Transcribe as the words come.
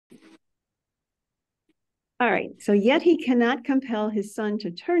All right, so yet he cannot compel his son to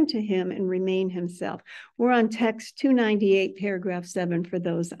turn to him and remain himself. We're on text 298, paragraph 7 for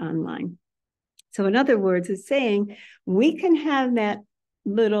those online. So in other words, it's saying we can have that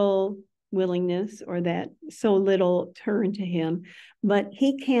little willingness or that so little turn to him, but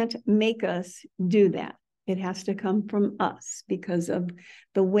he can't make us do that. It has to come from us because of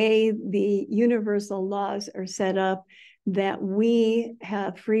the way the universal laws are set up, that we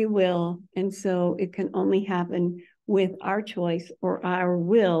have free will. And so it can only happen with our choice or our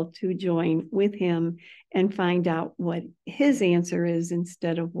will to join with him and find out what his answer is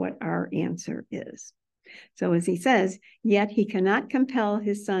instead of what our answer is. So as he says, yet he cannot compel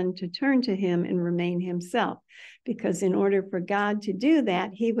his son to turn to him and remain himself, because in order for God to do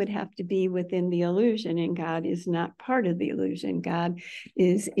that, he would have to be within the illusion, and God is not part of the illusion. God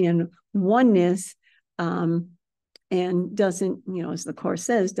is in oneness, and doesn't, as the Course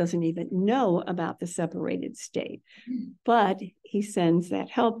says, doesn't even know about the separated state. But he sends that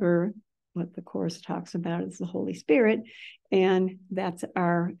helper, what the Course talks about is the Holy Spirit, and that's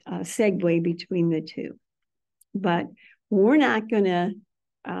our segue between the two. But we're not going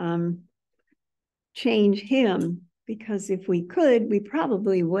to change him, because if we could, we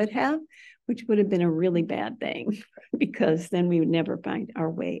probably would have, which would have been a really bad thing, because then we would never find our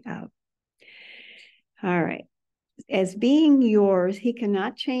way out. All right. As being yours, he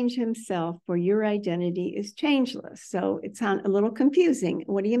cannot change himself, for your identity is changeless. So it sounds a little confusing.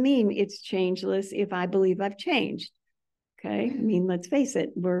 What do you mean it's changeless if I believe I've changed? Okay, I mean, let's face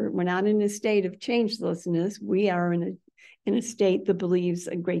it, we're not in a state of changelessness. We are in a state that believes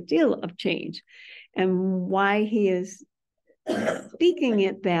a great deal of change. And why he is speaking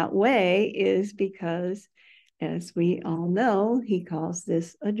it that way is because, as we all know, he calls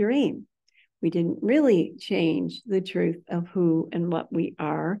this a dream. We didn't really change the truth of who and what we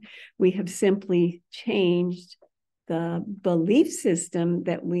are. We have simply changed the belief system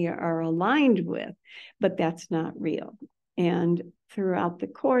that we are aligned with, but that's not real. And throughout the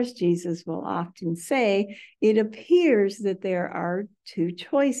Course, Jesus will often say, it appears that there are two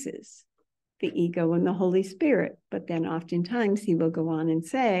choices, the ego and the Holy Spirit. But then oftentimes he will go on and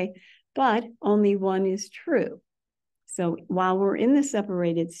say, but only one is true. So while we're in the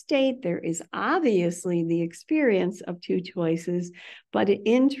separated state, there is obviously the experience of two choices, but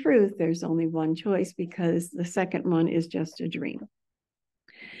in truth, there's only one choice, because the second one is just a dream.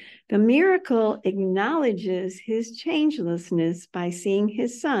 The miracle acknowledges his changelessness by seeing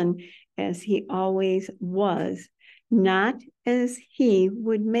his son as he always was, not as he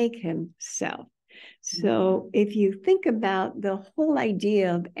would make himself. So if you think about the whole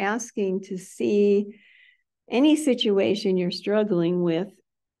idea of asking to see any situation you're struggling with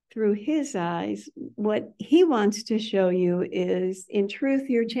through his eyes, what he wants to show you is, in truth,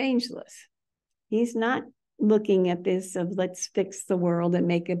 you're changeless. He's not looking at this of let's fix the world and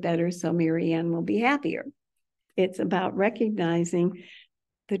make it better so Marianne will be happier. It's about recognizing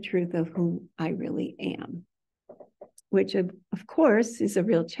the truth of who I really am, which of course is a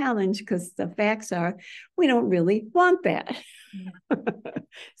real challenge, because the facts are we don't really want that.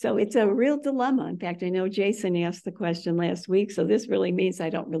 So it's a real dilemma. In fact, I know Jason asked the question last week, so this really means I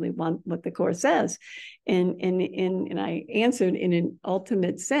don't really want what the Course says. And I answered in an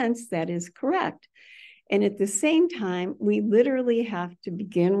ultimate sense that is correct. And at the same time, we literally have to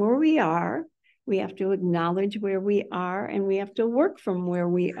begin where we are. We have to acknowledge where we are, and we have to work from where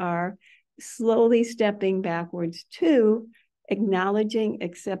we are, slowly stepping backwards to acknowledging,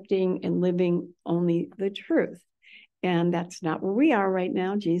 accepting, and living only the truth. And that's not where we are right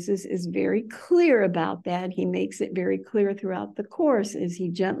now. Jesus is very clear about that. He makes it very clear throughout the Course as he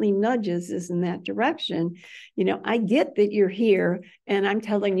gently nudges us in that direction. I get that you're here and I'm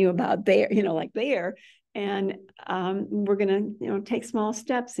telling you about there, like there. And we're going to, take small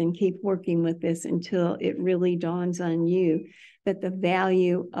steps and keep working with this until it really dawns on you that the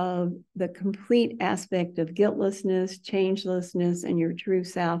value of the complete aspect of guiltlessness, changelessness, and your true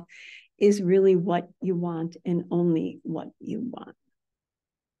self is really what you want and only what you want.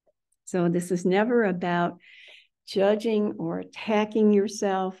 So this is never about judging or attacking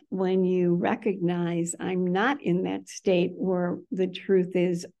yourself when you recognize I'm not in that state where the truth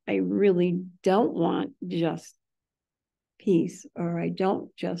is I really don't want just peace, or I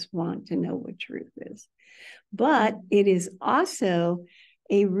don't just want to know what truth is. But it is also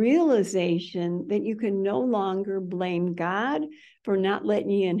a realization that you can no longer blame God for not letting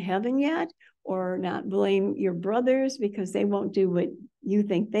you in heaven yet, or not blame your brothers because they won't do what you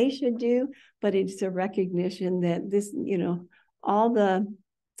think they should do. But it's a recognition that this, all the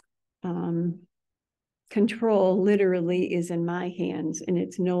control literally is in my hands, and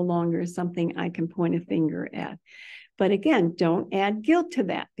it's no longer something I can point a finger at. But again, don't add guilt to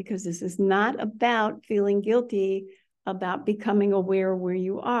that, because this is not about feeling guilty about becoming aware where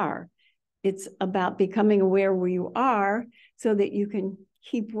you are. It's about becoming aware where you are so that you can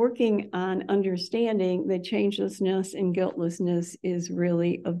keep working on understanding that changelessness and guiltlessness is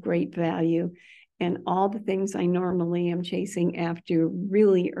really of great value. And all the things I normally am chasing after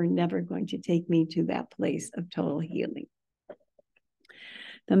really are never going to take me to that place of total healing.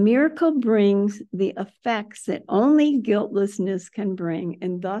 The miracle brings the effects that only guiltlessness can bring,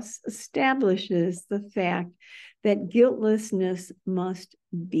 and thus establishes the fact that guiltlessness must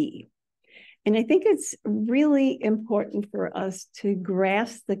be. And I think it's really important for us to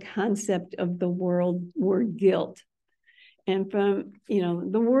grasp the concept of the word guilt. And from,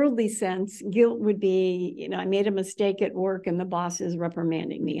 the worldly sense, guilt would be, I made a mistake at work and the boss is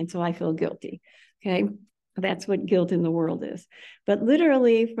reprimanding me, and so I feel guilty. Okay, that's what guilt in the world is. But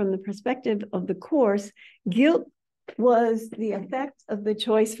literally, from the perspective of the Course, guilt was the effect of the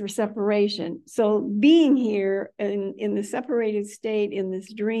choice for separation. So being here in the separated state, in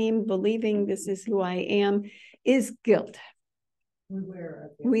this dream, believing this is who I am, is guilt.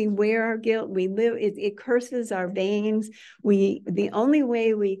 We wear our guilt. We live, it curses our veins. The only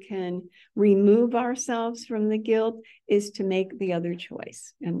way we can remove ourselves from the guilt is to make the other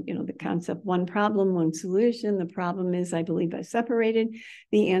choice. And, the concept, one problem, one solution. The problem is, I believe I separated.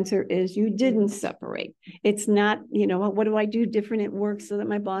 The answer is you didn't separate. It's not, what do I do different at work so that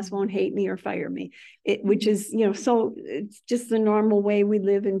my boss won't hate me or fire me? Which is, so it's just the normal way we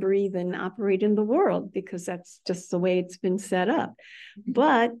live and breathe and operate in the world, because that's just the way it's been set up.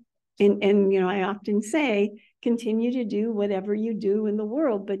 But, and I often say, continue to do whatever you do in the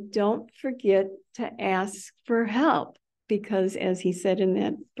world, but don't forget to ask for help. Because as he said in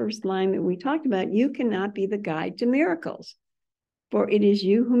that first line that we talked about, you cannot be the guide to miracles, for it is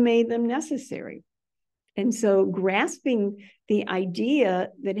you who made them necessary. And so grasping the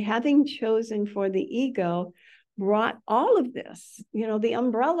idea that having chosen for the ego brought all of this, the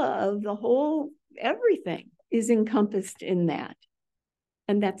umbrella of the whole everything is encompassed in that.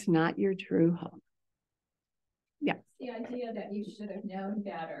 And that's not your true home. Yeah. The idea that you should have known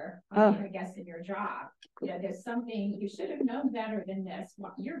better, I guess, in your job. There's something you should have known better than this.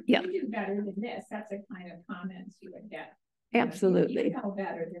 Well, you do better than this. That's the kind of comments you would get. Absolutely. You know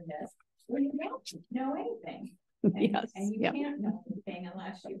better than this. Well, you don't know anything. And you can't know anything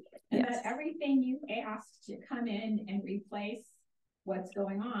unless you, and that everything you asked to come in and replace what's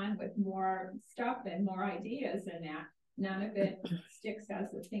going on with more stuff and more ideas and that, none of it sticks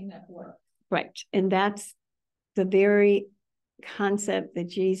as the thing that works. Right. And that's the very concept that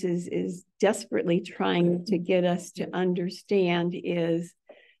Jesus is desperately trying to get us to understand, is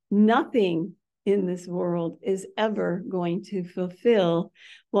nothing in this world is ever going to fulfill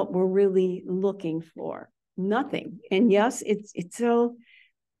what we're really looking for. Nothing. And yes, it's so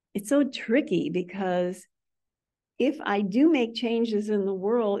tricky, because if I do make changes in the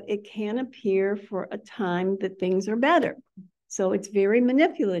world, it can appear for a time that things are better. So it's very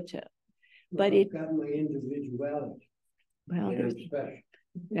manipulative. But I've got my individuality. Well,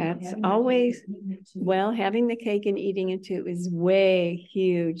 that's always, having the cake and eating it too is way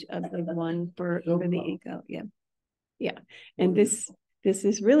huge of the one for the ego. Yeah. And this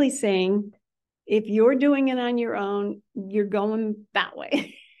is really saying, if you're doing it on your own, you're going that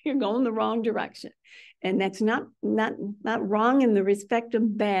way. You're going the wrong direction. And that's not wrong in the respect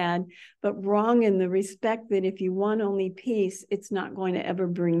of bad, but wrong in the respect that if you want only peace, it's not going to ever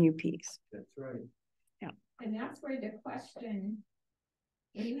bring you peace. That's right. Yeah. And that's where the question,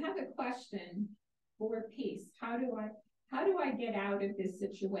 when you have a question for peace, how do I get out of this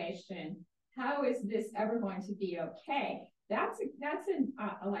situation? How is this ever going to be okay? That's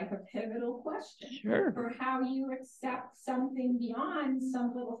like a pivotal question for how you accept something beyond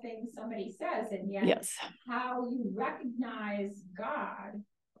some little thing somebody says, and yet how you recognize God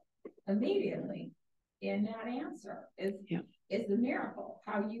immediately in that answer is the miracle.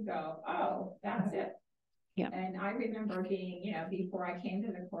 How you go, oh, that's it. Yeah. And I remember being, before I came to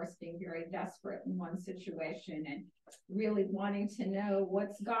the Course, being very desperate in one situation and really wanting to know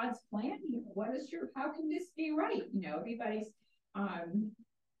what's God's plan here. How can this be right? Everybody's,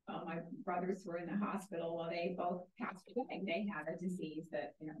 my brothers were in the hospital. Well, they both passed away. They had a disease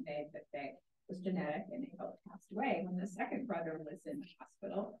that, they was genetic, and they both passed away. When the second brother was in the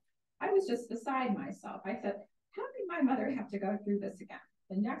hospital, I was just beside myself. I said, how did my mother have to go through this again?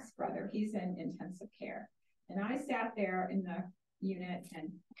 The next brother, he's in intensive care. And I sat there in the unit,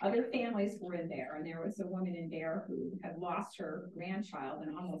 and other families were in there. And there was a woman in there who had lost her grandchild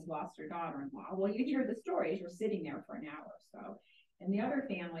and almost lost her daughter-in-law. Well, you hear the stories, you're sitting there for an hour or so. And the other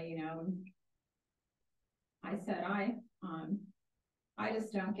family, you know, I said, I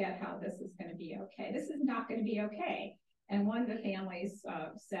just don't get how this is going to be okay. This is not going to be okay. And one of the families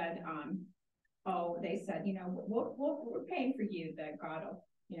said, oh, they said, you know, we're paying for you, that God will,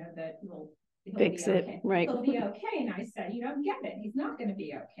 you know, that he'll fix it, okay. right? He'll be okay. And I said, you don't get it. He's not going to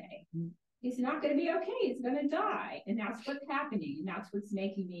be okay. He's not going to be okay. He's going to die. And that's what's happening. And that's what's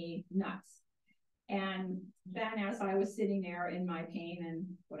making me nuts. And then as I was sitting there in my pain and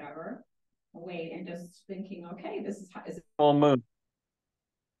whatever, wait, and just thinking, okay, this is full moon.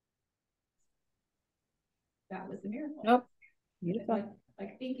 That was the miracle. Nope.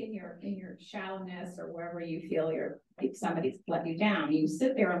 Like think in your shallowness or wherever you feel if somebody's let you down, you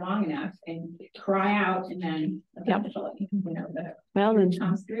sit there long enough and cry out, and then eventually, you know, and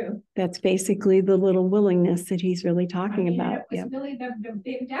comes through. That's basically the little willingness that he's really talking about. It was really the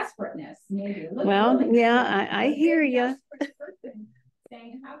big desperateness, maybe. I hear you.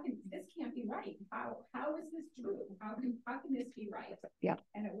 Saying, this can't be right? How is this true? How can this be right? Yeah.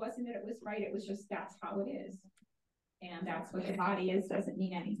 And it wasn't that it was right, it was just that's how it is. And that's what the body is, doesn't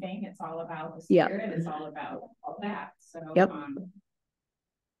mean anything. It's all about the spirit, it's all about all that. So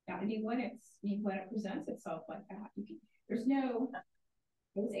I mean when it presents itself like that, I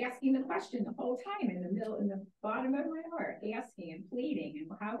was asking the question the whole time in the bottom of my heart, asking and pleading,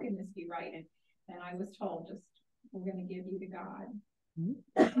 and how can this be right? And I was told, just we're going to give you to God.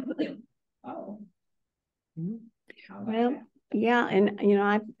 Oh. Well, yeah, and you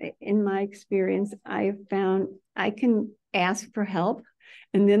know, in my experience, I've found I can ask for help,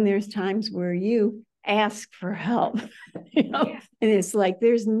 and then there's times where you ask for help, you know, and it's like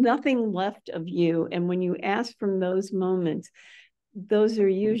there's nothing left of you. And when you ask from those moments, those are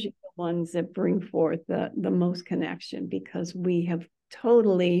usually the ones that bring forth the most connection, because we have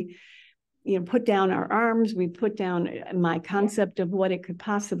totally, you know, put down our arms, we put down my concept of what it could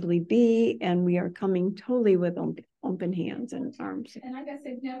possibly be, and we are coming totally with open hands and arms. And I guess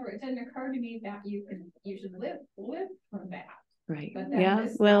it didn't occur to me that you should live from that. Right. But yeah.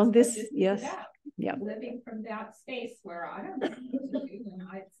 Yes. Yeah. Living from that space where I don't know what to do, and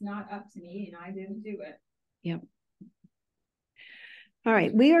it's not up to me, and I didn't do it. Yep. All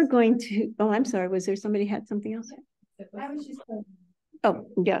right. We are going to. Oh, I'm sorry. Was there somebody had something else? I was just. Oh,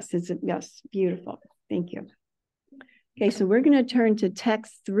 yes, yes, beautiful. Thank you. Okay, so we're going to turn to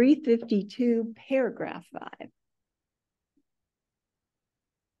text 352, paragraph 5.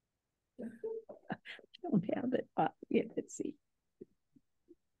 I don't have it. Yeah, let's see.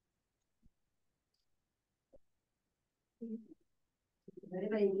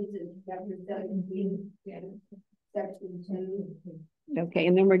 Anybody needs it, chapter 17, section 2. Okay,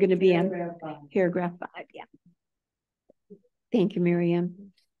 and then we're going to be on paragraph 5. Yeah. Thank you,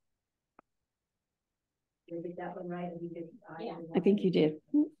 Miriam. Did I get that one right? I think you did.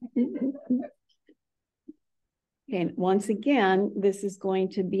 And once again, this is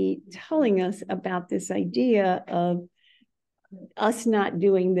going to be telling us about this idea of us not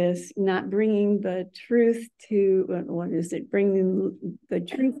doing this, not bringing the truth to, what is it? Bringing the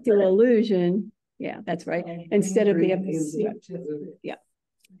truth to illusion. Yeah, that's right. Instead of the, yeah.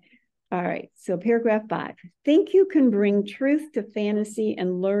 All right, so paragraph 5. Think you can bring truth to fantasy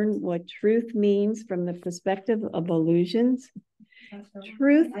and learn what truth means from the perspective of illusions?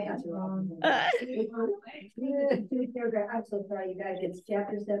 Truth. I got you wrong. I'm so sorry, you guys. It's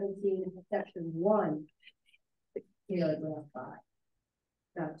chapter 17, section 1, paragraph 5.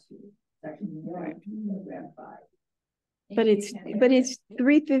 Not 2, section 1, paragraph 5. But it's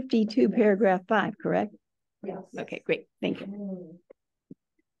 352, paragraph 5, correct? Yes. Okay, great. Thank you.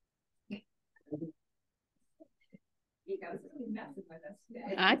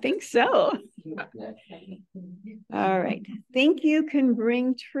 I think so. All right. Think you can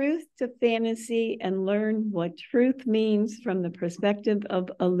bring truth to fantasy and learn what truth means from the perspective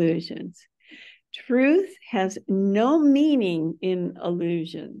of illusions. Truth has no meaning in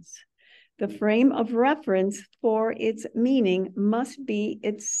illusions. The frame of reference for its meaning must be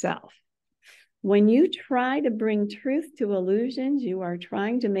itself. When you try to bring truth to illusions, you are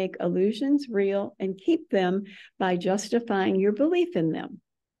trying to make illusions real and keep them by justifying your belief in them.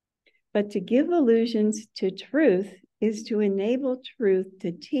 But to give illusions to truth is to enable truth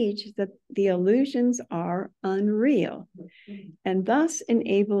to teach that the illusions are unreal, and thus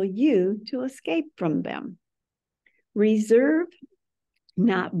enable you to escape from them. Reserve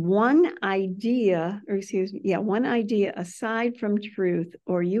not one idea, or excuse me, one idea aside from truth,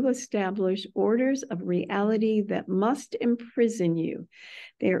 or you establish orders of reality that must imprison you.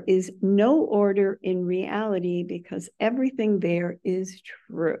 There is no order in reality because everything there is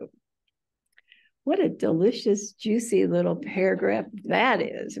true. What a delicious, juicy little paragraph that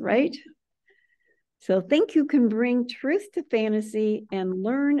is, right? So think you can bring truth to fantasy and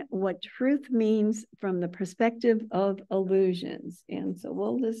learn what truth means from the perspective of illusions. And so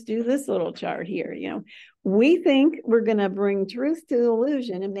we'll just do this little chart here. We think we're going to bring truth to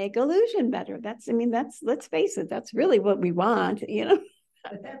illusion and make illusion better. Let's face it, that's really what we want,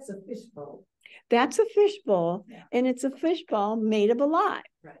 But that's a fishbowl. That's a fishbowl, yeah. And it's a fishbowl made of a lie.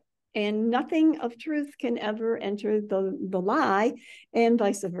 Right. And nothing of truth can ever enter the lie, and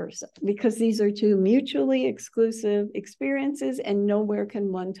vice versa, because these are two mutually exclusive experiences and nowhere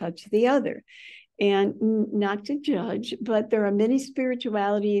can one touch the other. And not to judge, but there are many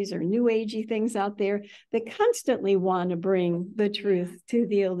spiritualities or new agey things out there that constantly want to bring the truth to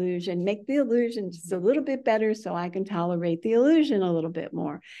the illusion, make the illusion just a little bit better so I can tolerate the illusion a little bit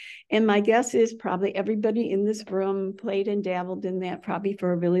more. And my guess is probably everybody in this room played and dabbled in that probably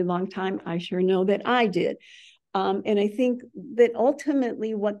for a really long time. I sure know that I did. And I think that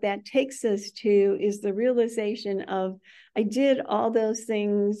ultimately what that takes us to is the realization of, I did all those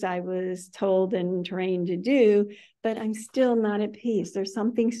things I was told and trained to do, but I'm still not at peace. There's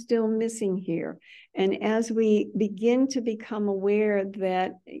something still missing here. And as we begin to become aware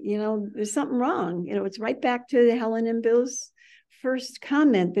that, there's something wrong, it's right back to Helen and Bill's first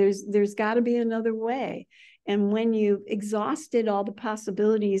comment. There's got to be another way. And when you've exhausted all the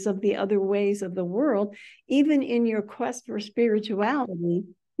possibilities of the other ways of the world, even in your quest for spirituality,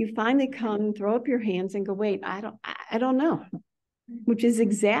 you finally come, throw up your hands and go, wait, I don't know, which is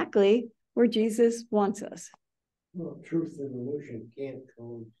exactly where Jesus wants us. Well, truth and illusion can't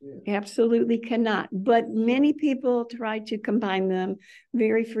coexist. Absolutely cannot. But many people try to combine them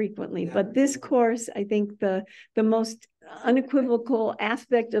very frequently. But this course, I think the most unequivocal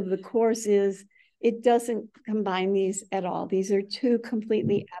aspect of the course is it doesn't combine these at all. These are two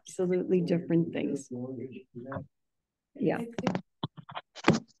completely, absolutely different things. Yeah.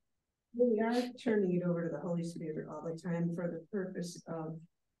 We are turning it over to the Holy Spirit all the time for the purpose of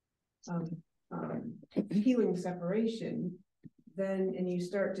healing separation. Then, and you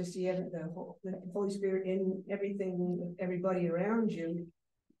start to see the Holy Spirit in everything, everybody around you,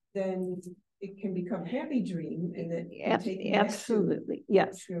 then it can become happy dream, and that absolutely,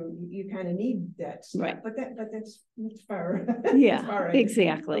 yes. You kind of need that stuff, right? But that's far. Yeah, far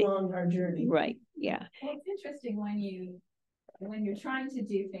exactly. Along our journey, right? Yeah. Well, it's interesting when you're trying to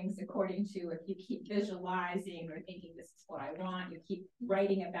do things according to, if you keep visualizing or thinking this is what I want, you keep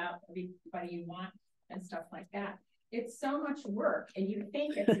writing about everybody you want and stuff like that. It's so much work, and you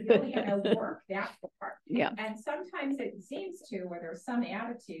think it's really going to work. That's the part. Yeah. And sometimes it seems to, where there's some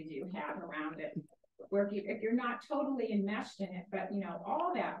attitude you have around it, where if you're not totally enmeshed in it, but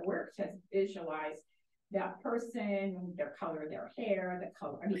all that work to visualize that person, their color, their hair, the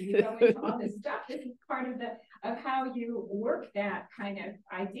color. I mean, you go into all this stuff. This is part of how you work that kind of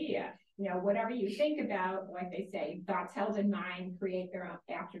idea. Whatever you think about, like they say, thoughts held in mind create their own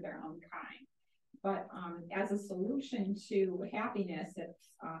after their own kind. But as a solution to happiness, it's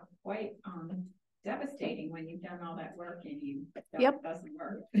quite devastating when you've done all that work and it doesn't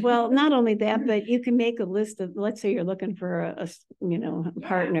work. Well, not only that, but you can make a list of, let's say you're looking for a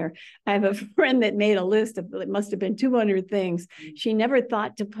partner. I have a friend that made a list of, it must have been 200 things. She never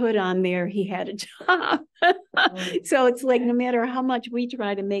thought to put on there he had a job. So it's like, no matter how much we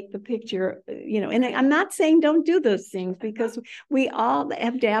try to make the picture, and I'm not saying don't do those things, because we all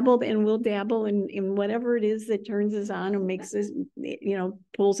have dabbled and will dabble in whatever it is that turns us on or makes us,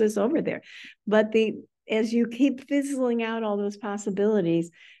 pulls us over there. But as you keep fizzling out all those possibilities,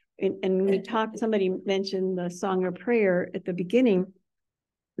 and we talked, somebody mentioned the Song of Prayer at the beginning.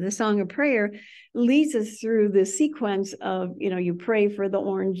 The Song of Prayer leads us through the sequence of, you pray for the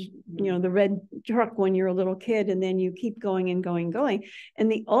orange, the red truck when you're a little kid, and then you keep going and going and going.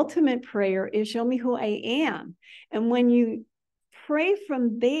 And the ultimate prayer is, show me who I am. And when you pray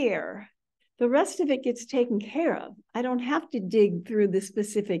from there, the rest of it gets taken care of. I don't have to dig through the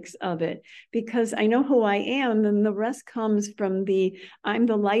specifics of it, because I know who I am, and the rest comes from I'm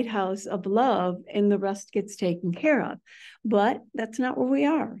the lighthouse of love, and the rest gets taken care of. But that's not where we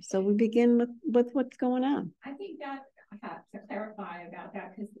are. So we begin with what's going on. I think that I have to clarify about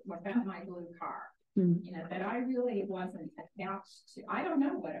that, because about my blue car, that I really wasn't attached to. I don't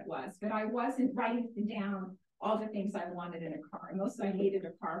know what it was, but I wasn't writing down all the things I wanted in a car. Mostly I needed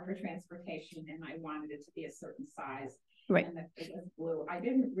a car for transportation, and I wanted it to be a certain size. Right. And it was blue. I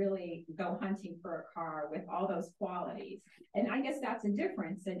didn't really go hunting for a car with all those qualities. And I guess that's a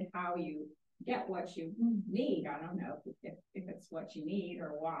difference in how you get what you need. I don't know if it's what you need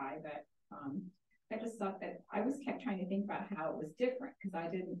or why, but I just thought that I kept trying to think about how it was different because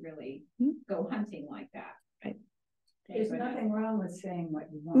I didn't really go hunting like that. Right. There's nothing wrong with saying what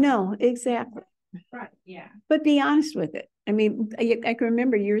you want. No, exactly. Right. Yeah. But be honest with it. I mean, I can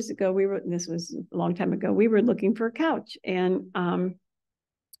remember years ago, this was a long time ago, we were looking for a couch, and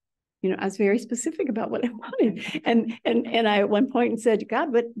I was very specific about what I wanted. And I at one point said,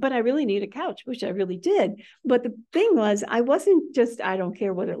 God, but I really need a couch, which I really did. But the thing was, I wasn't just, I don't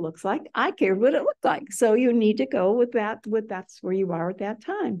care what it looks like. I cared what it looked like. So you need to go with that's where you are at that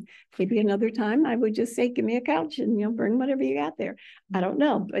time. Maybe another time I would just say, give me a couch and, bring whatever you got there. I don't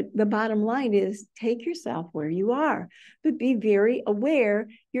know. But the bottom line is take yourself where you are, but be very aware.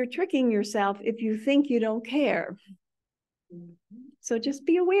 You're tricking yourself if you think you don't care. So just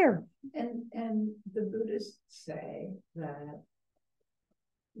be aware. And the Buddhists say that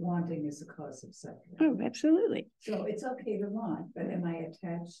wanting is a cause of suffering. Oh, absolutely. So it's okay to want, but am I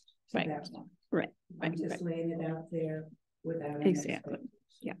attached to Right. that one? Right. I'm just laying it out there without an Exactly. expectation.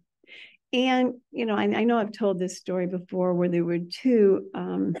 Yeah. And, I know I've told this story before where there were two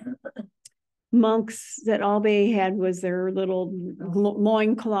monks that all they had was their little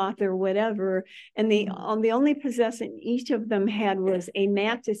loincloth or whatever. And the only possession each of them had was a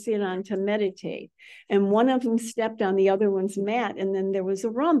mat to sit on to meditate. And one of them stepped on the other one's mat, and then there was a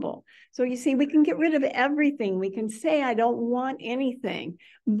rumble. So you see, we can get rid of everything. We can say, I don't want anything,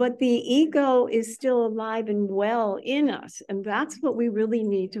 but the ego is still alive and well in us. And that's what we really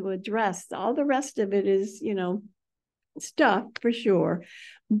need to address. All the rest of it is, stuff for sure,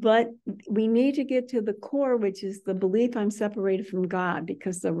 but we need to get to the core, which is the belief I'm separated from God,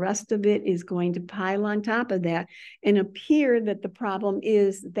 because the rest of it is going to pile on top of that and appear that the problem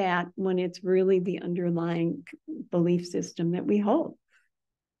is that when it's really the underlying belief system that we hold.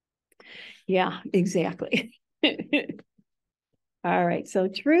 Yeah, exactly. All right, so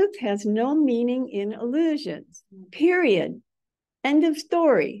truth has no meaning in illusions, period. End of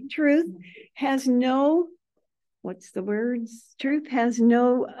story. Truth has no what's the words? Truth has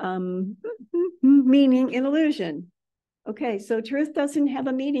no meaning in illusion. Okay, so truth doesn't have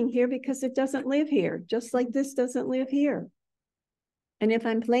a meaning here because it doesn't live here, just like this doesn't live here. And if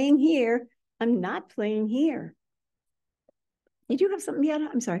I'm playing here, I'm not playing here. Did you have something yet?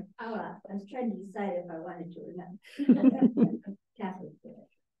 I'm sorry. I was trying to decide if I wanted to or not. Catholic.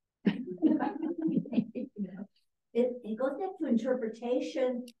 It goes back to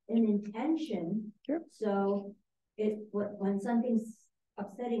interpretation and intention. Sure. So when something's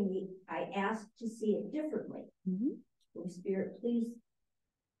upsetting me, I ask to see it differently. Holy Spirit, please,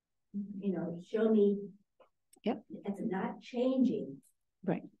 show me. Yep. It's not changing.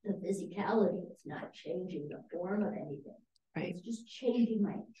 Right. The physicality. It's not changing the form of anything. Right. It's just changing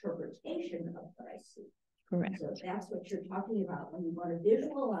my interpretation of what I see. Correct. So that's what you're talking about when you want to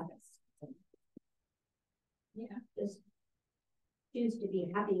visualize. Yeah. Just choose to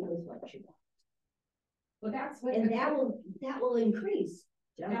be happy with what you want. Well, that's what that will increase.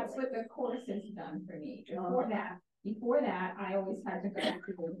 That's what the course has done for me. Before that, I always had to go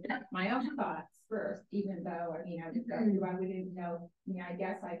through my own thoughts first, even though I didn't know. I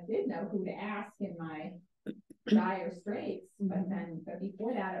guess I did know who to ask in my dire straits, but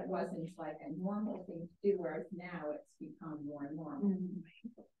before that, it wasn't like a normal thing to do. Whereas now, it's become more normal.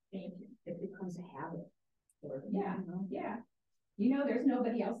 Thank you. It becomes a habit. Yeah. There's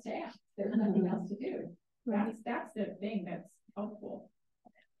nobody else to ask. There's nothing else to do. That's the thing that's helpful.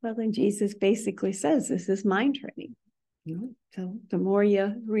 Well, then Jesus basically says this is mind training. So the more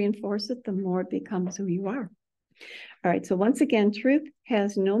you reinforce it, the more it becomes who you are. All right. So once again, truth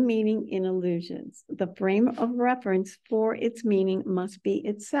has no meaning in illusions. The frame of reference for its meaning must be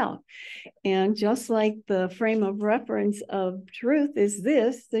itself. And just like the frame of reference of truth is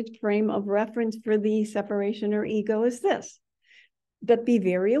this, the frame of reference for the separation or ego is this. But be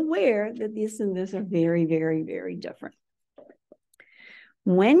very aware that this and this are very, very, very different.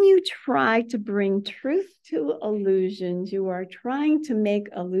 When you try to bring truth to illusions, you are trying to make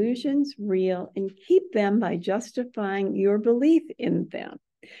illusions real and keep them by justifying your belief in them.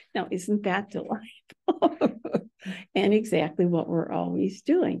 Now, isn't that delightful? And exactly what we're always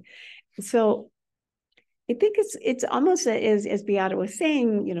doing. So I think it's almost as Beata was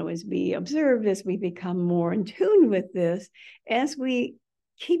saying, as we observe, as we become more in tune with this, as we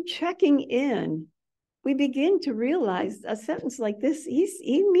keep checking in, we begin to realize a sentence like this,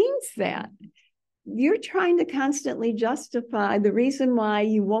 he means that. You're trying to constantly justify the reason why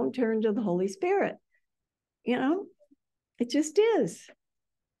you won't turn to the Holy Spirit. It just is.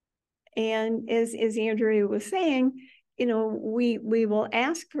 And as Andrea was saying, you know, we will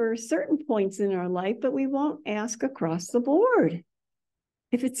ask for certain points in our life, but we won't ask across the board.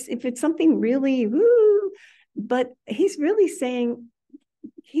 If it's something really woo, but he's really saying,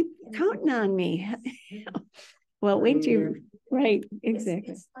 keep counting on me. Well, wait you right,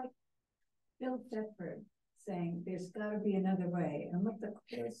 exactly. It's like Bill Thetford saying there's got to be another way. And what the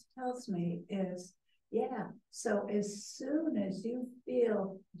Course tells me is, yeah, so as soon as you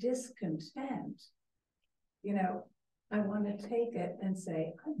feel discontent, you know, I want to take it and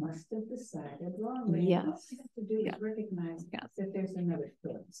say, I must have decided wrongly. Yes. All I have to do is recognize that there's another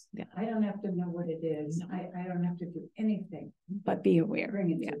choice. Yeah. I don't have to know what it is. No. I don't have to do anything. But be aware.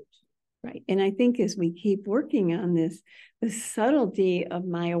 Bring it to Right. And I think as we keep working on this, the subtlety of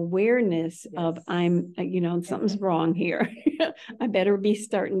my awareness of I'm, you know, something's wrong here. I better be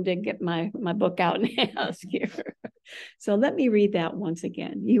starting to get my book out and ask here. So let me read that once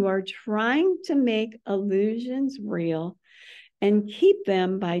again. You are trying to make illusions real and keep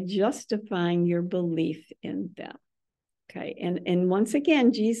them by justifying your belief in them. Okay. And once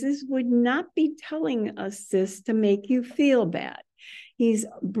again, Jesus would not be telling us this to make you feel bad. He's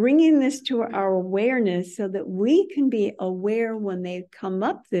bringing this to our awareness so that we can be aware when they come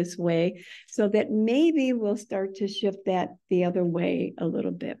up this way, so that maybe we'll start to shift that the other way a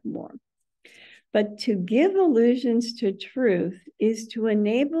little bit more. But to give allusions to truth is to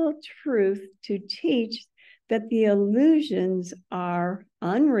enable truth to teach that the illusions are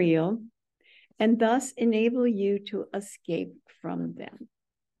unreal and thus enable you to escape from them.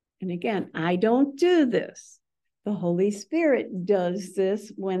 And again, I don't do this. The Holy Spirit does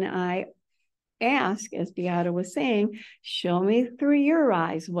this when I ask, as Beata was saying, show me through your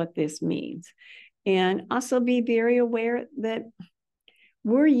eyes what this means. And also be very aware that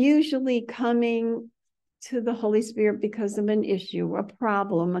we're usually coming to the Holy Spirit because of an issue, a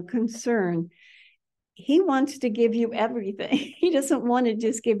problem, a concern. He wants to give you everything. He doesn't want to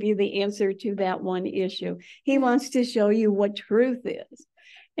just give you the answer to that one issue. He wants to show you what truth is.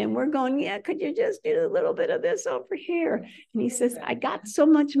 And we're going, yeah, could you just do a little bit of this over here? And he says, I got so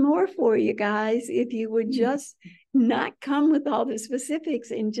much more for you guys. If you would just not come with all the specifics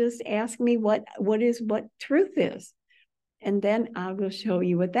and just ask me what truth is. And then I will show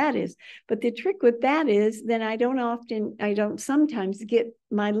you what that is. But the trick with that is then I don't sometimes get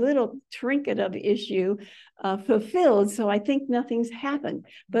my little trinket of issue fulfilled. So I think nothing's happened.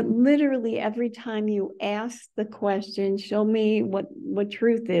 But literally every time you ask the question, show me what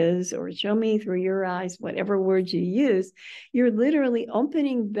truth is, or show me through your eyes, whatever words you use, you're literally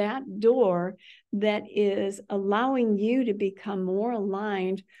opening that door that is allowing you to become more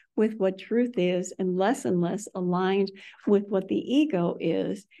aligned with what truth is and less aligned with what the ego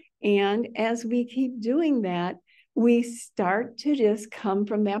is. And as we keep doing that, we start to just come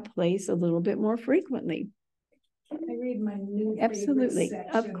from that place a little bit more frequently. Can I read my new Absolutely,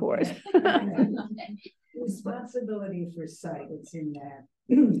 section? of course. Responsibility for sight. It's in that.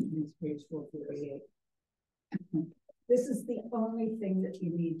 It's page 448. This is the only thing that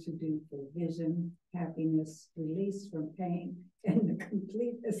you need to do for vision, happiness, release from pain, and the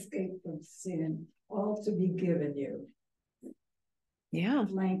complete escape from sin, all to be given you. Yeah.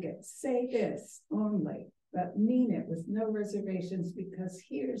 Blanket. Say this only, but mean it with no reservations, because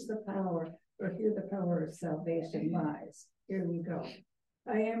here's the power, or here the power of salvation lies. Here we go.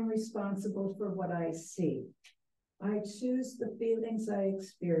 I am responsible for what I see. I choose the feelings I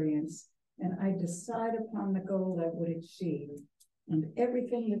experience, and I decide upon the goal I would achieve. And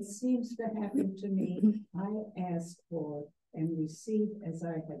everything that seems to happen to me, I ask for and receive as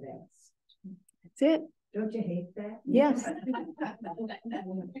I have asked. That's it. Don't you hate that? Yes.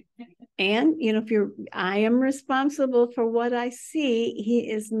 And, you know, I am responsible for what I see. He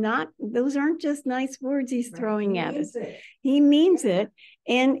is not, those aren't just nice words he's throwing at us. He means it.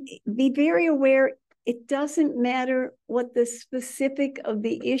 And be very aware, it doesn't matter what the specific of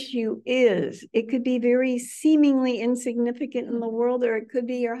the issue is. It could be very seemingly insignificant in the world, or it could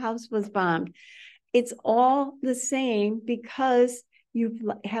be your house was bombed. It's all the same because you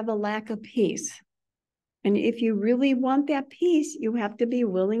have a lack of peace. And if you really want that peace, you have to be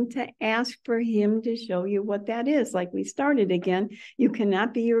willing to ask for him to show you what that is. Like we started again, you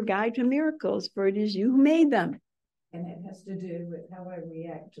cannot be your guide to miracles, for it is you who made them. And it has to do with how I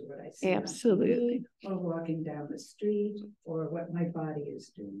react to what I see. Absolutely. Or walking down the street, or what my body is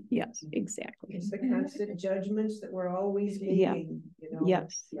doing. Yes, exactly. It's the constant judgments that we're always making. Yeah. You know?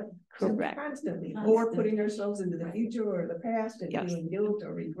 Yes, Yep. correct. Constantly. Or putting ourselves into the future or the past and Yes. feeling guilt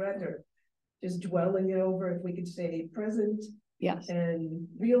or regret, or just dwelling it over, if we could say present, Yes. And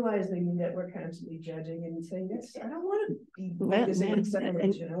realizing that we're constantly judging and saying, yes, I don't want to be Well, like this in and-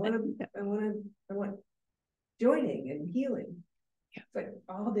 separation. I want joining and healing. Yeah. But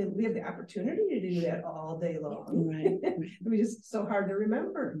all day, we have the opportunity to do that all day long. Right. It's just so hard to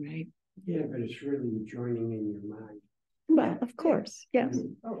remember. Right. Yeah, but it's really joining in your mind. Well, of course, yes.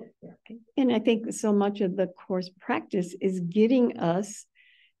 Oh, yeah. And I think so much of the course practice is getting us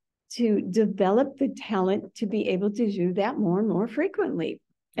to develop the talent to be able to do that more and more frequently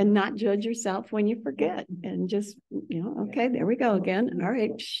and not judge yourself when you forget and just, okay, there we go again. All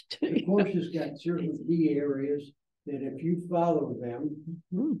right. The course has got certain key areas that if you follow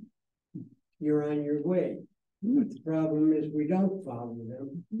them, you're on your way. But the problem is we don't follow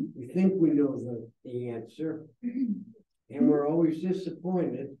them. We think we know the answer. And we're always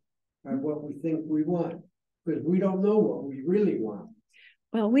disappointed by what we think we want because we don't know what we really want.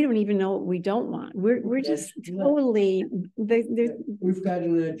 Well, we don't even know what we don't want. We're just totally, we've got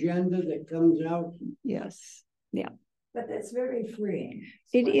an agenda that comes out. Yes. Yeah. But that's very freeing.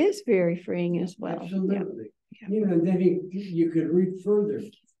 It is very freeing as well. Absolutely. Yeah. And then you could read further.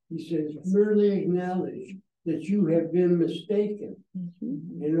 He says, merely acknowledge that you have been mistaken,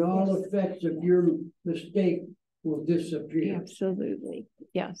 and all effects of your mistake will disappear. Absolutely.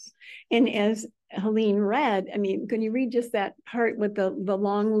 Yes. And as Helene read, I mean, can you read just that part with the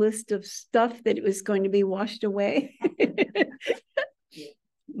long list of stuff that it was going to be washed away?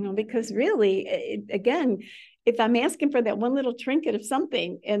 Because really, again, if I'm asking for that one little trinket of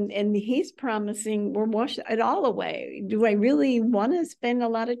something and he's promising we'll wash it all away, do I really want to spend a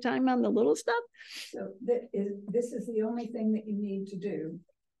lot of time on the little stuff? So this is the only thing that you need to do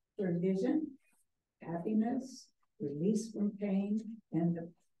for vision, happiness, release from pain, and the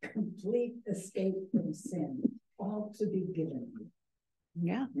complete escape from sin, all to be given you.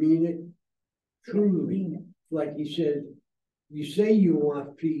 Yeah. Mean it truly. Mean it. Like he said, you say you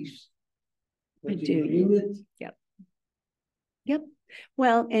want peace, but do you mean it? Yep. Yep.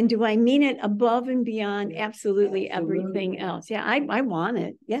 Well, and do I mean it above and beyond absolutely everything else? Yeah, I want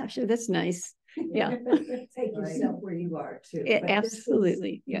it. Yeah, sure, that's nice. Yeah. Take yourself where you are too.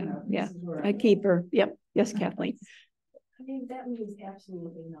 Absolutely. Yeah. A keeper. Yep. Yes, Kathleen. I mean, that means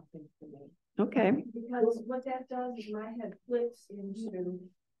absolutely nothing to me. Okay. Because what that does is my head flips into,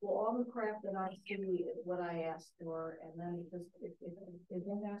 well, all the crap that I see is what I asked for, and then it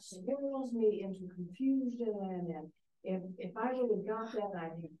swirls me into confusion, and if I really got that, I'd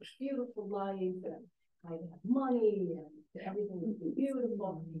have a beautiful life, and I'd have money, and everything would be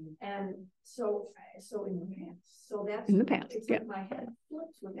beautiful. And so in the past, so that's in the past. It's yeah. like my head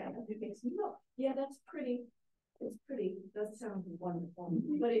flips with that. It makes me look, yeah, that's pretty. It's pretty. That sounds wonderful.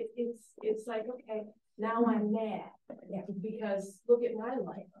 But it's like, okay, now I'm mad because look at my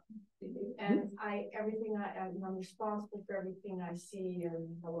life, and I'm responsible for everything I see,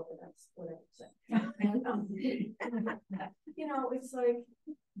 and however that's whatever it's saying. And it's like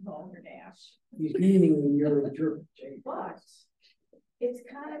balderdash. He's meaning your interpretation. But it's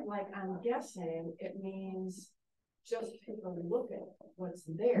kind of like, I'm guessing it means just take a look at what's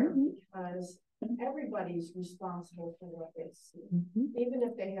there, because everybody's responsible for what they see, even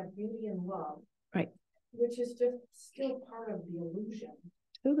if they have beauty and love, right? Which is just still part of the illusion.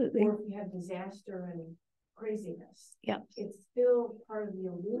 Absolutely. Or if you have disaster and craziness, yeah, it's still part of the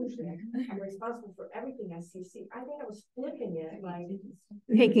illusion. I'm responsible for everything I see. I think I was flipping it, like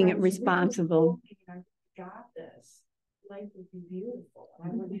taking it responsible. Really I got this. Life would be beautiful. I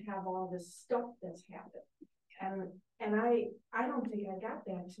wouldn't have all this stuff that's happened. And I don't think I got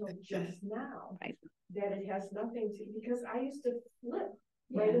that till just now. Right. That it has nothing to, because I used to flip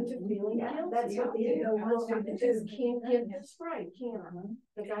right into feeling guilty. That's what the ego wants I to just do. can't get this right, can I?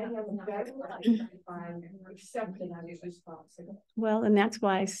 That I have a better life if I'm accepting I was responsible. Well, and that's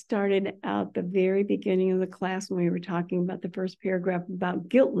why I started out the very beginning of the class when we were talking about the first paragraph about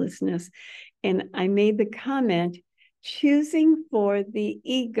guiltlessness. And I made the comment, choosing for the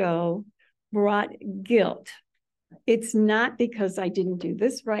ego brought guilt. It's not because I didn't do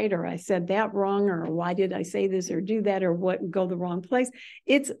this right, or I said that wrong, or why did I say this or do that, or what, go the wrong place.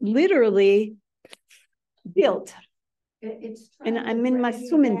 It's literally guilt. And I'm in my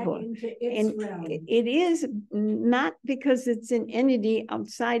swimming pool, and it is not because it's an entity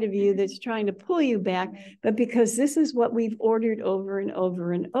outside of you that's trying to pull you back, but because this is what we've ordered over and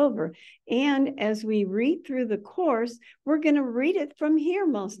over and over. And as we read through the course, we're going to read it from here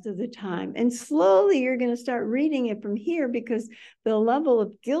most of the time, and slowly you're going to start reading it from here, because the level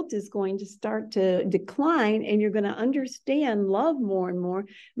of guilt is going to start to decline, and you're going to understand love more and more.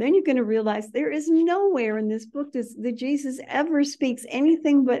 Then you're going to realize there is nowhere in this book that Jesus ever speaks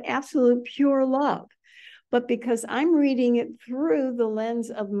anything but absolute pure love. but because I'm reading it through the lens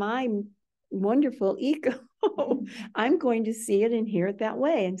of my wonderful ego, I'm going to see it and hear it that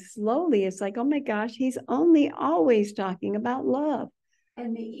way. And slowly it's like, oh my gosh, he's only always talking about love.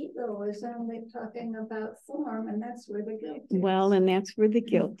 And the ego is only talking about form, and that's where the guilt is. Well, and that's where the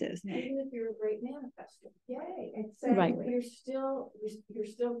guilt is. Even if you're a great manifester, Yay, exactly. Right. you're still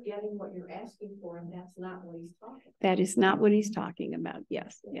getting what you're asking for, and that's not what he's talking about. That is not what he's talking about.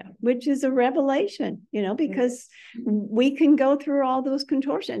 Yes. Yeah. Which is a revelation, you know, because we can go through all those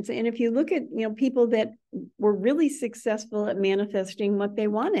contortions. And if you look at, you know, people that were really successful at manifesting what they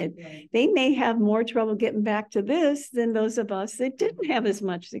wanted, Right. they may have more trouble getting back to this than those of us that didn't have as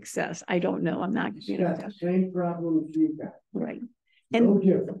much success. I don't know. I'm not, you know. Got the same problems you got. Right. No And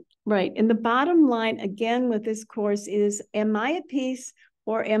different. right. And the bottom line again with this course is, am I at peace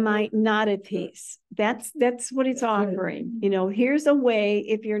or am I not at peace? That's what it's offering. You know, here's a way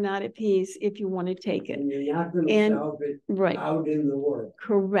if you're not at peace, if you want to take it. And you're not going to And- solve it Right. out in the world.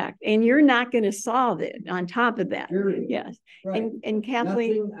 Correct. And you're not going to solve it on top of that. Period. Yes. Right. And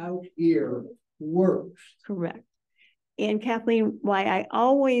Kathleen, Nothing out here works. correct. And Kathleen, why I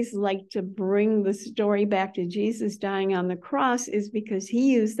always like to bring the story back to Jesus dying on the cross is because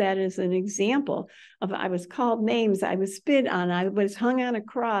he used that as an example of, I was called names, I was spit on, I was hung on a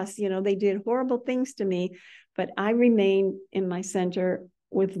cross, you know, they did horrible things to me, but I remained in my center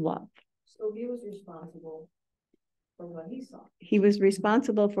with love. So he was responsible for what he saw. He was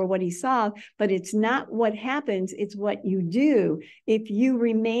responsible for what he saw, but it's not what happens, it's what you do. If you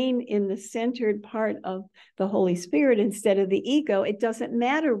remain in the centered part of the Holy Spirit instead of the ego, it doesn't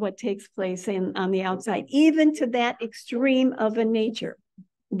matter what takes place on the outside, even to that extreme of a nature.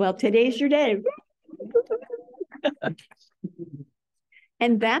 Well, today's your day.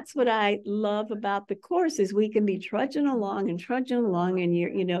 And that's what I love about the course is we can be trudging along and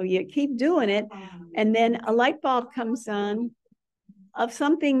you keep doing it. And then a light bulb comes on of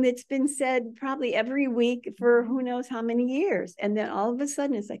something that's been said probably every week for who knows how many years. And then all of a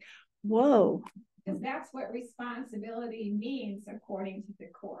sudden it's like, whoa. Because that's what responsibility means according to the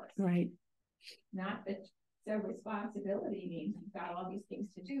course. Right. Not that, so responsibility means you've got all these things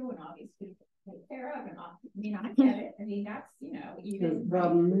to do and all these people to take care of and all. I mean, I get it. I mean, that's, you know, even The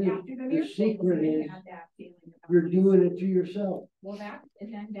problem is, after the the miracles, secret they is had that feeling about you're doing it to yourself. Well,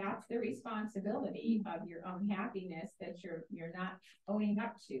 that's the responsibility of your own happiness that you're not owning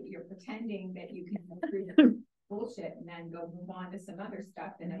up to. You're pretending that you can go through the bullshit and then go move on to some other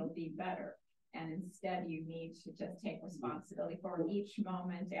stuff and it'll be better. And instead you need to just take responsibility for each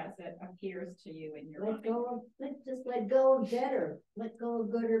moment as it appears to you in your Let life. let go of better. Let go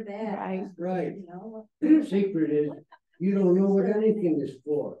of good or bad. Right. Right. You know? The secret is you don't know what anything is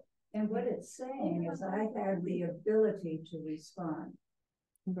for. And what it's saying is I have the ability to respond.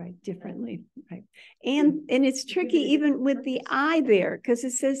 Right, differently, right. And it's tricky even with the I there, because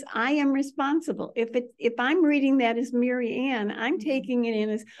it says I am responsible. If I'm reading that as Mary Ann, I'm taking it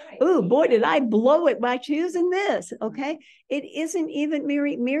in as, oh boy, did I blow it by choosing this. Okay. It isn't even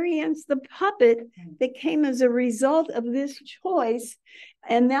Mary Ann's the puppet that came as a result of this choice.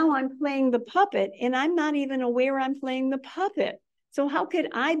 And now I'm playing the puppet and I'm not even aware I'm playing the puppet. So how could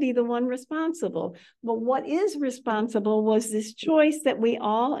I be the one responsible? But what is responsible was this choice that we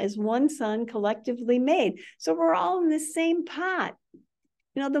all as one son collectively made. So we're all in the same pot.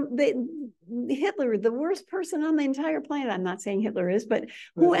 You know, the Hitler, the worst person on the entire planet. I'm not saying Hitler is, but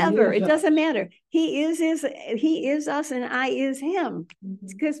whoever, it doesn't matter. He is us and I is him.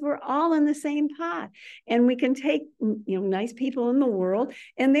 It's because we're all in the same pot. And we can take, you know, nice people in the world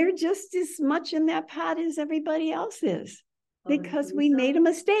and they're just as much in that pot as everybody else is. Because we made a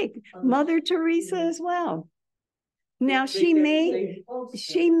mistake. Mother Teresa as well. Now she may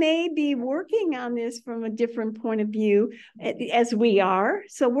be working on this from a different point of view as we are.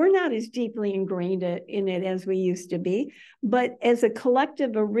 So we're not as deeply ingrained in it as we used to be. But as a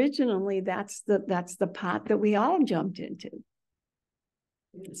collective originally, that's the pot that we all jumped into.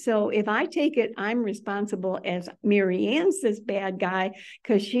 So if I take it, I'm responsible as Mary Ann's this bad guy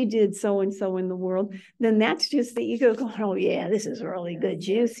because she did so and so in the world, then that's just the ego going, oh yeah, this is really good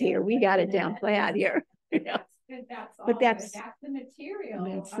juice here. We got it down flat here. Yeah. That's the material.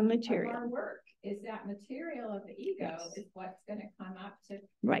 That's the material. Of our work is that material of the ego is what's going to come up to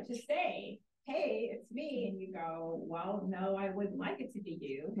say, hey, it's me. And you go, well, no, I wouldn't like it to be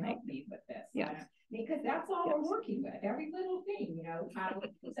you. Help me with this. Yeah. Because that's all we're working with. Every little thing, you know, how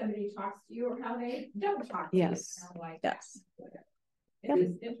somebody talks to you or how they don't talk to you. Yes. Like Yes.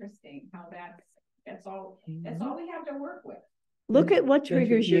 It's interesting how that's all we have to work with. Look at what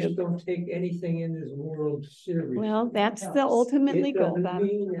triggers Just you. don't take anything in this world seriously. Well, that's the ultimately It goal. doesn't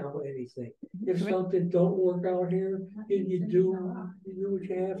mean now anything. If Correct. something don't work out here, you do what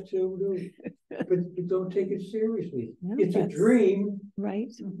you have to do. But don't take it seriously. No, It's a that's- dream,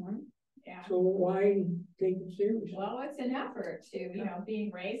 Right. Yeah. so why take it seriously? Well, it's an effort to, you know,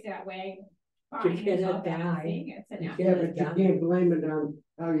 being raised that way. You Fine, it's cannot not bad die. thing, it's an You effort. Yeah, but you can't blame it on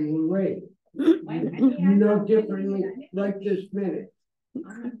how you were raised. I'm No not differently blaming it on like anything. this minute.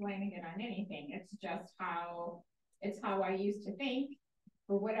 I'm not blaming it on anything, it's just how, it's how I used to think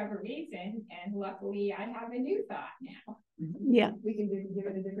for whatever reason, and luckily I have a new thought now. Yeah. We can give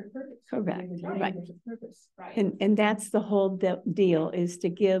it a different purpose. Correct. Give it a Right. different purpose. Right. And that's the whole deal, is to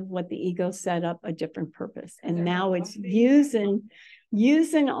give what the ego set up a different purpose. And now it's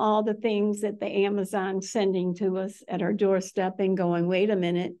using all the things that the Amazon's sending to us at our doorstep and going, wait a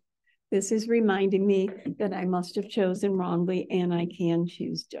minute, this is reminding me that I must have chosen wrongly and I can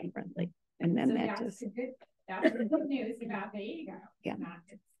choose differently. And then So that that's just, the good, that's the good news about the ego. Yeah. Not,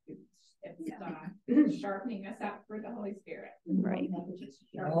 it's sharpening us up for the Holy Spirit. right.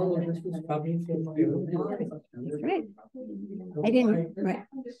 All of this was coming from my own mind. That's right. I didn't, right.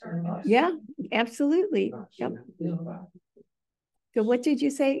 Yeah, absolutely. Yep. So what did you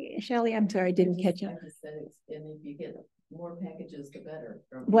say, Shelley? I'm sorry, I didn't catch up. I just said and if you get more packages, the better.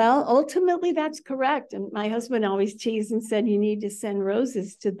 Well, ultimately, that's correct. And my husband always teased and said, you need to send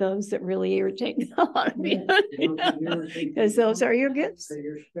roses to those that really irritate the hell out of me. Because those are your gifts. They're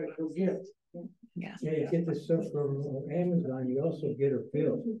your special gift. Yeah. Yeah, you get this stuff from Amazon, you also get a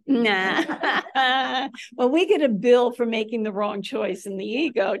bill. Nah. Well, we get a bill for making the wrong choice in the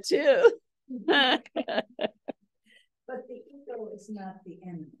ego, too. But the ego is not the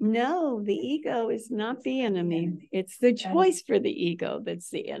enemy. No, the ego is not the enemy. It's the choice for the ego that's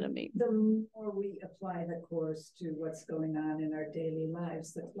the enemy. The more we apply the course to what's going on in our daily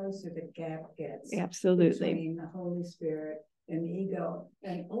lives, the closer the gap gets. Absolutely. Between the Holy Spirit and ego.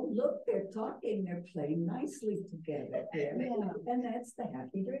 And oh, look, they're talking, they're playing nicely together. Yeah. And that's the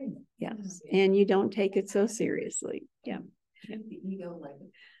happy dream. Yes. And you don't take it so seriously. Yeah. Treat the ego like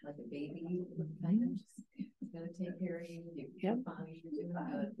a baby, kind of just gotta take care of you. Yep. Fine, you're doing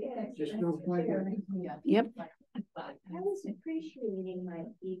good. Yeah, Just don't fight it. Yeah. Yep. I was appreciating my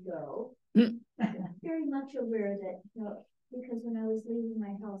ego, Mm. very much aware that, you know, because when I was leaving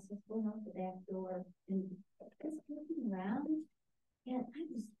my house, I was going out the back door and just looking around, and I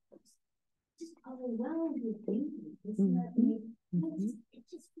was just overwhelmed with beauty. Isn't that me? It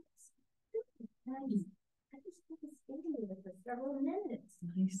just feels good. I just had to stay there for several minutes.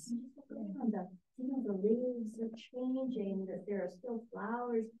 Nice. And just look around, the leaves are changing, that there are still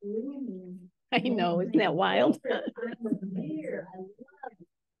flowers blooming. I know, isn't that wild? I'm here, I love it,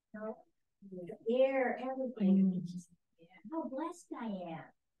 you know, the air, everything. It's just, how blessed I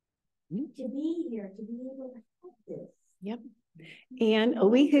am to be here, to be able to have this. Yep. And a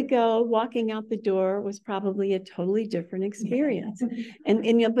week ago, walking out the door was probably a totally different experience. And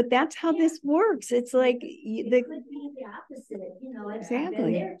you know, but that's how this works. It's like It could be the opposite, you know. I've been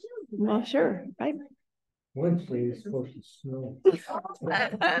Exactly. there too. Well, sure, right. Wednesday is supposed to snow.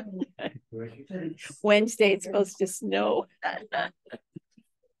 Wednesday, it's supposed to snow.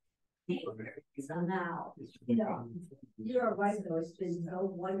 So now, you know, you're right, though, it's been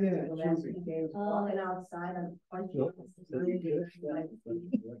so wonderful the last few days, walking outside on.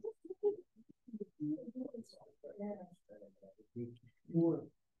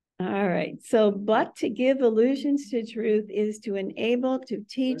 All right, so but to give illusions to truth is to enable to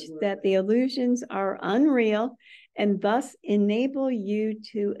teach that the illusions are unreal and thus enable you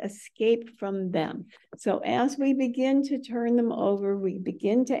to escape from them. So as we begin to turn them over, we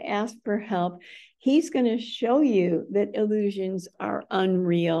begin to ask for help. He's going to show you that illusions are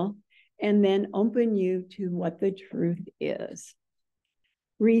unreal and then open you to what the truth is.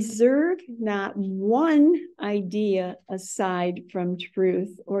 Reserve not one idea aside from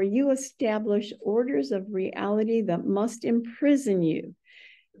truth, or you establish orders of reality that must imprison you.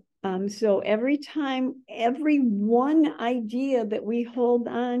 So every time, every one idea that we hold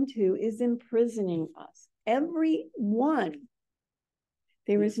on to is imprisoning us. Every one.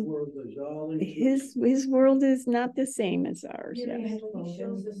 There is world is all in his world is not the same as ours. You Yes. know, when he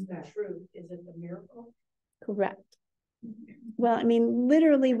shows us the truth, is it the miracle? Correct. Well, I mean,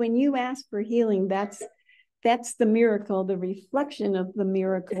 literally, when you ask for healing, that's the miracle. The reflection of the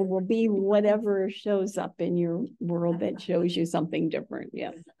miracle will be whatever shows up in your world that shows you something different.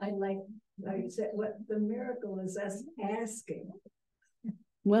 Yeah. I said, what the miracle is us asking.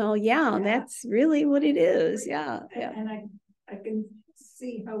 Well, yeah, that's really what it is. Yeah. Yeah. And I can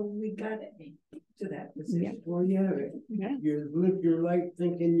see how we got to that position. Well, you have it. Yeah. You lived your life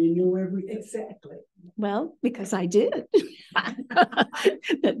thinking you knew everything. Exactly. Well, because I did.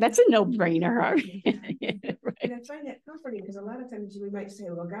 That's a no-brainer. Right. And I find that comforting because a lot of times we might say,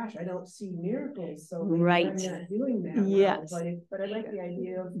 well, gosh, I don't see miracles, so Right. I'm not doing that. Yes. Well. But I like the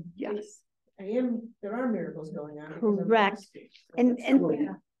idea of, Yes. there are miracles going on. because I'm Correct. asking. So And- that's- and- Well,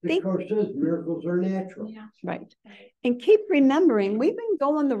 the Think- course says miracles are natural. Right. And keep remembering, we've been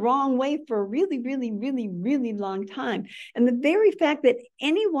going the wrong way for a really, really, really, really long time. And the very fact that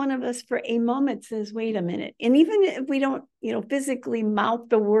any one of us for a moment says, wait a minute, and even if we don't, physically mouth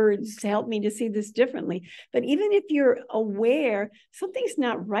the words to help me to see this differently, but even if you're aware something's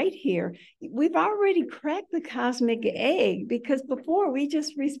not right here, we've already cracked the cosmic egg, because before we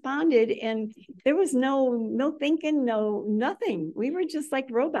just responded and there was no thinking, no nothing. We were just like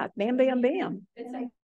robots, bam, bam, bam. It's like